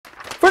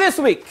this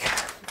week,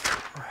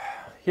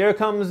 here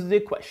comes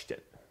the question.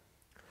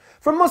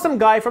 From Muslim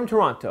guy from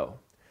Toronto.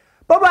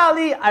 Baba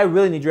Ali, I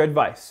really need your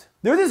advice.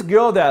 There's this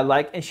girl that I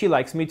like and she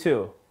likes me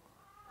too.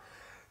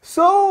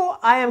 So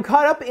I am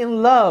caught up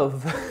in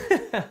love.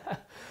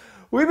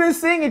 We've been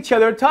seeing each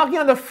other, talking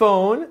on the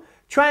phone,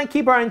 trying to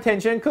keep our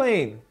intention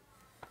clean.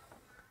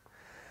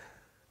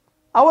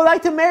 I would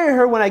like to marry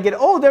her when I get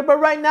older, but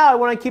right now I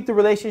want to keep the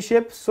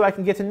relationship so I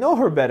can get to know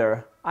her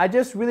better. I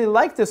just really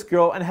like this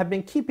girl and have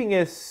been keeping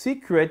it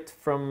secret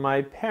from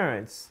my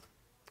parents.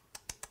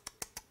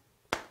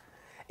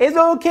 Is it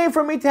okay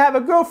for me to have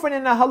a girlfriend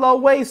in a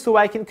halal way so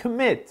I can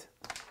commit?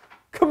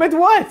 Commit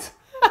what?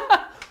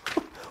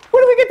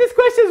 Where do we get these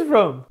questions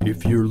from?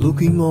 If you're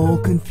looking all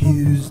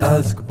confused,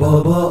 ask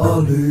Baba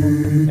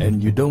Ali.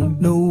 And you don't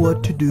know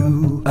what to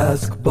do,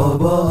 ask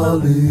Baba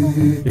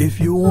Ali. If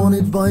you want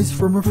advice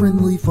from a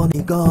friendly,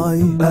 funny guy,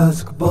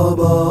 ask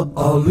Baba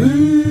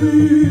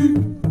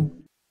Ali.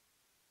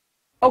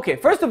 Okay,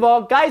 first of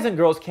all, guys and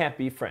girls can't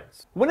be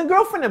friends. When a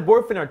girlfriend and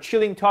boyfriend are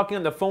chilling, talking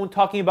on the phone,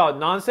 talking about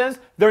nonsense,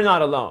 they're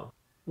not alone.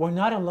 We're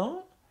not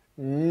alone?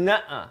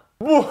 Nuh-uh.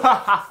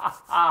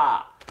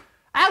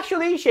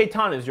 Actually,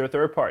 Shaitan is your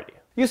third party.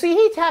 You see,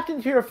 he tapped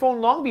into your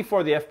phone long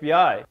before the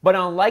FBI. But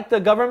unlike the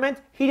government,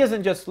 he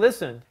doesn't just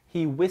listen,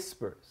 he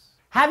whispers.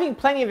 Having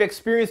plenty of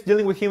experience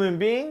dealing with human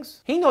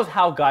beings, he knows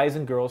how guys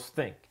and girls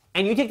think.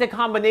 And you take the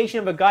combination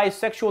of a guy's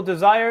sexual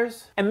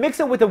desires and mix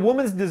it with a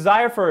woman's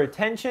desire for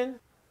attention,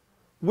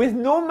 with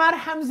no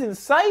marhams in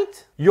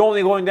sight, you're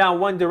only going down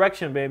one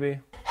direction, baby.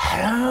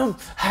 Haram,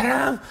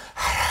 haram,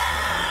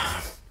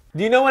 haram.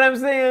 Do you know what I'm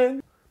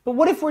saying? But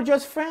what if we're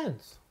just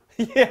friends?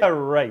 Yeah,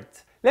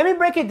 right. Let me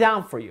break it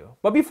down for you.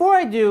 But before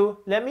I do,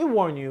 let me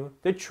warn you,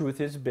 the truth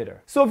is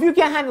bitter. So if you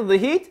can't handle the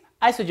heat,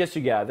 I suggest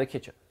you get out of the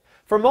kitchen.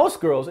 For most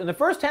girls, in the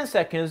first 10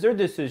 seconds, their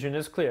decision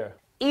is clear.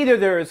 Either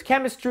there is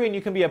chemistry and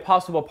you can be a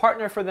possible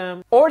partner for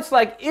them, or it's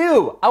like,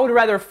 ew, I would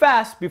rather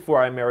fast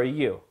before I marry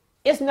you.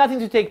 It's nothing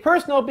to take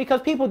personal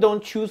because people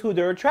don't choose who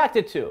they're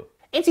attracted to.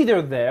 It's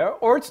either there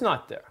or it's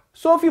not there.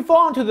 So if you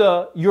fall into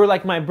the "you're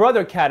like my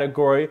brother"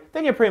 category,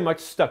 then you're pretty much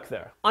stuck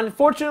there.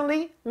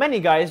 Unfortunately, many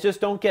guys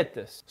just don't get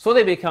this. So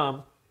they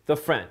become the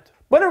friend.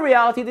 But in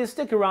reality, they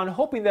stick around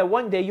hoping that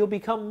one day you'll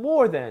become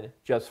more than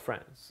just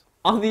friends.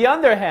 On the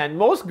other hand,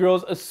 most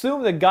girls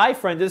assume the guy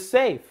friend is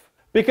safe.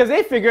 Because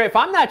they figure if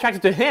I'm not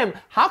attracted to him,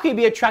 how can he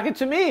be attracted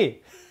to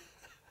me?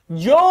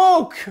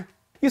 Joke!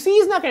 You see,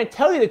 he's not going to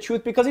tell you the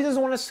truth because he doesn't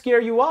want to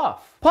scare you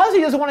off. Plus, he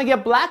doesn't want to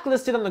get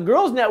blacklisted on the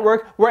girls'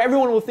 network where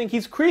everyone will think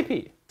he's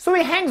creepy. So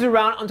he hangs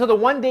around until the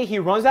one day he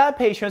runs out of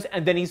patience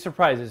and then he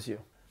surprises you.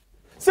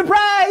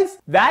 Surprise!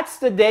 That's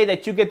the day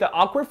that you get the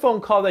awkward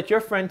phone call that your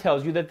friend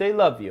tells you that they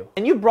love you.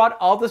 And you brought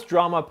all this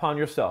drama upon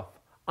yourself.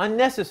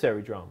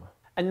 Unnecessary drama.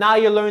 And now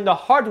you learn the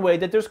hard way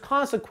that there's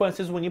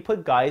consequences when you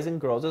put guys and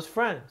girls as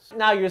friends.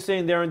 Now you're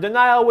sitting there in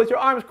denial with your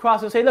arms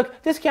crossed and say,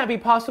 look, this can't be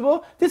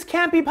possible. This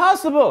can't be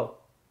possible.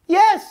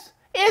 Yes,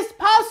 it's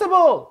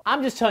possible.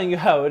 I'm just telling you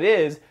how it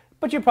is,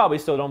 but you probably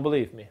still don't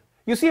believe me.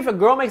 You see, if a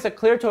girl makes it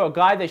clear to a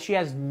guy that she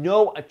has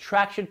no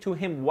attraction to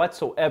him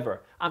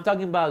whatsoever, I'm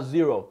talking about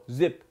zero,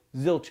 zip,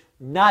 zilch,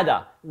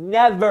 nada,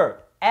 never,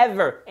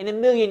 ever, in a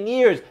million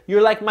years,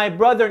 you're like my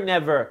brother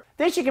never,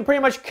 then she can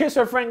pretty much kiss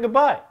her friend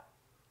goodbye.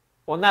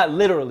 Well, not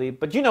literally,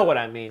 but you know what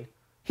I mean.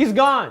 He's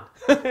gone.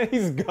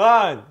 He's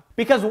gone.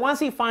 Because once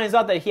he finds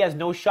out that he has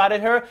no shot at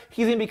her,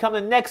 he's going to become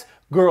the next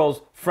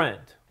girl's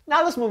friend.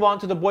 Now let's move on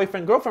to the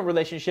boyfriend-girlfriend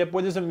relationship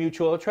where there's a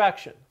mutual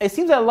attraction. It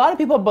seems that a lot of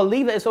people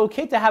believe that it's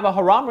okay to have a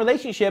haram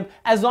relationship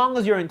as long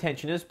as your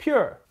intention is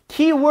pure.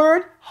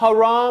 Keyword,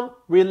 haram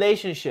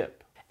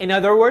relationship. In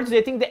other words,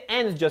 they think the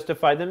ends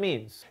justify the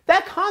means.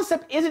 That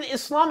concept isn't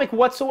Islamic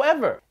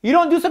whatsoever. You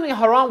don't do something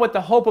haram with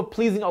the hope of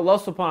pleasing Allah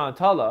subhanahu wa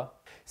ta'ala.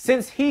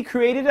 Since He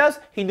created us,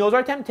 He knows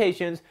our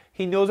temptations,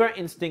 He knows our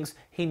instincts,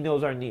 He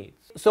knows our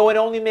needs. So it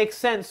only makes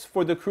sense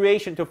for the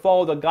creation to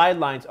follow the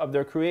guidelines of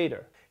their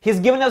creator. He's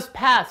given us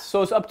paths,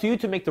 so it's up to you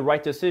to make the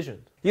right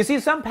decision. You see,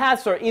 some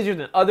paths are easier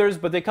than others,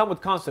 but they come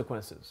with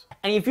consequences.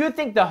 And if you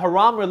think the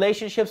haram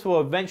relationships will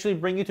eventually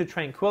bring you to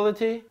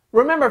tranquility,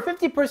 remember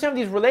 50% of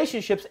these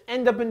relationships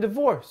end up in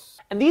divorce.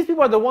 And these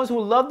people are the ones who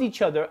loved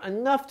each other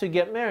enough to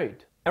get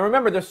married. And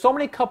remember, there's so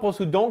many couples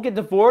who don't get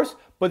divorced,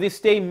 but they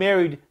stay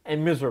married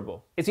and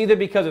miserable. It's either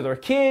because of their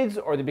kids,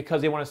 or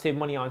because they want to save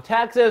money on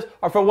taxes,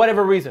 or for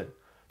whatever reason.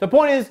 The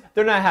point is,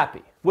 they're not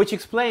happy, which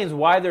explains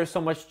why there's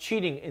so much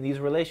cheating in these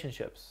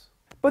relationships.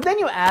 But then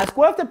you ask,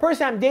 what if the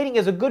person I'm dating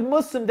is a good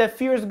Muslim that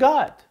fears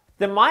God?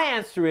 Then my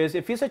answer is,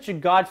 if he's such a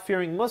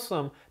God-fearing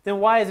Muslim, then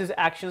why is his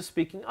action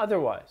speaking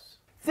otherwise?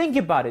 Think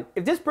about it.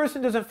 If this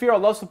person doesn't fear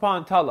Allah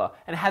subhanahu wa ta'ala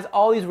and has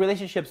all these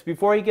relationships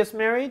before he gets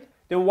married,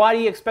 then why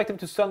do you expect him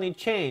to suddenly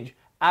change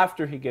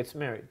after he gets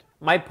married?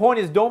 My point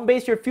is, don't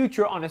base your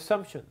future on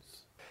assumptions.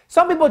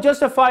 Some people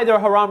justify their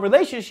haram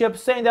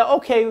relationships saying that,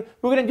 okay,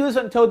 we're going to do this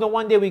until the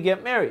one day we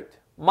get married.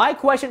 My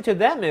question to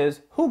them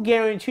is, who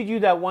guaranteed you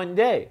that one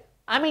day?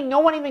 I mean, no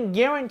one even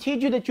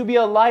guaranteed you that you'll be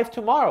alive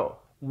tomorrow.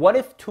 What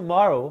if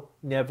tomorrow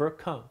never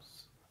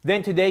comes?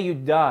 Then today you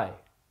die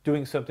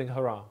doing something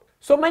haram.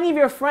 So many of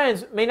your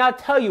friends may not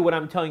tell you what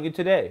I'm telling you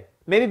today.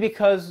 Maybe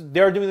because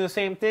they're doing the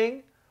same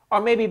thing,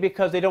 or maybe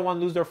because they don't want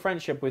to lose their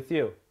friendship with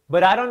you.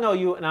 But I don't know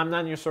you and I'm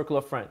not in your circle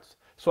of friends.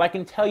 So I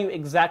can tell you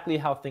exactly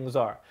how things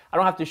are. I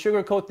don't have to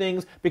sugarcoat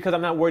things because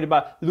I'm not worried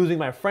about losing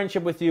my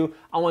friendship with you.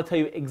 I want to tell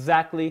you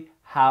exactly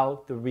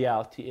how the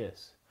reality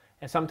is.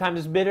 And sometimes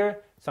it's bitter,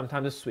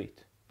 sometimes it's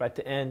sweet. But at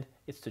the end,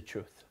 it's the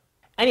truth.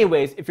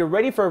 Anyways, if you're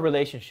ready for a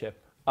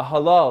relationship, a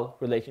halal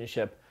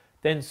relationship,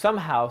 then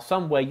somehow,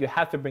 some way, you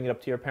have to bring it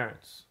up to your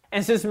parents.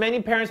 And since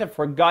many parents have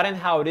forgotten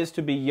how it is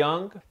to be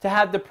young, to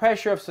have the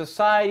pressure of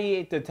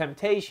society, the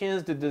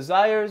temptations, the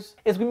desires,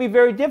 it's going to be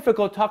very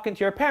difficult talking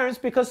to your parents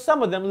because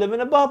some of them live in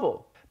a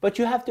bubble. But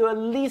you have to at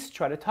least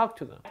try to talk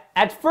to them.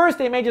 At first,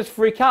 they may just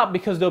freak out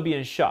because they'll be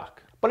in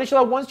shock. But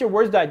inshallah, once your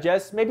words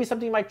digest, maybe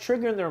something might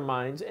trigger in their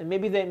minds and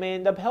maybe they may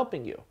end up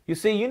helping you. You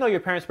see, you know your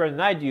parents better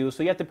than I do,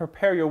 so you have to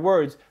prepare your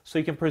words so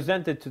you can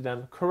present it to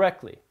them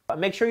correctly.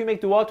 Make sure you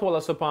make dua to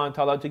Allah subhanahu wa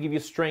ta'ala to give you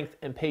strength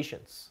and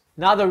patience.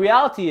 Now the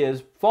reality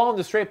is, following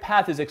the straight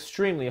path is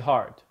extremely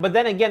hard. But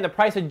then again, the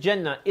price of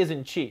Jannah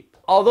isn't cheap.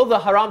 Although the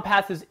haram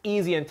path is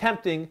easy and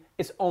tempting,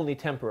 it's only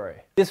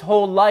temporary. This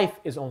whole life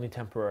is only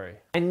temporary,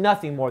 and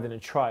nothing more than a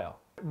trial.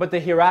 But the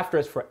hereafter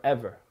is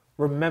forever.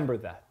 Remember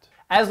that.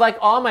 As like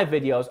all my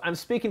videos, I'm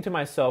speaking to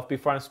myself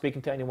before I'm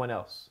speaking to anyone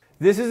else.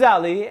 This is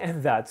Ali,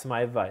 and that's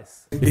my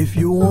advice. If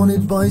you want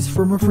advice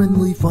from a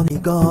friendly, funny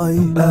guy,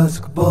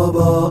 ask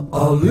Baba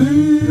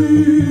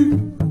Ali.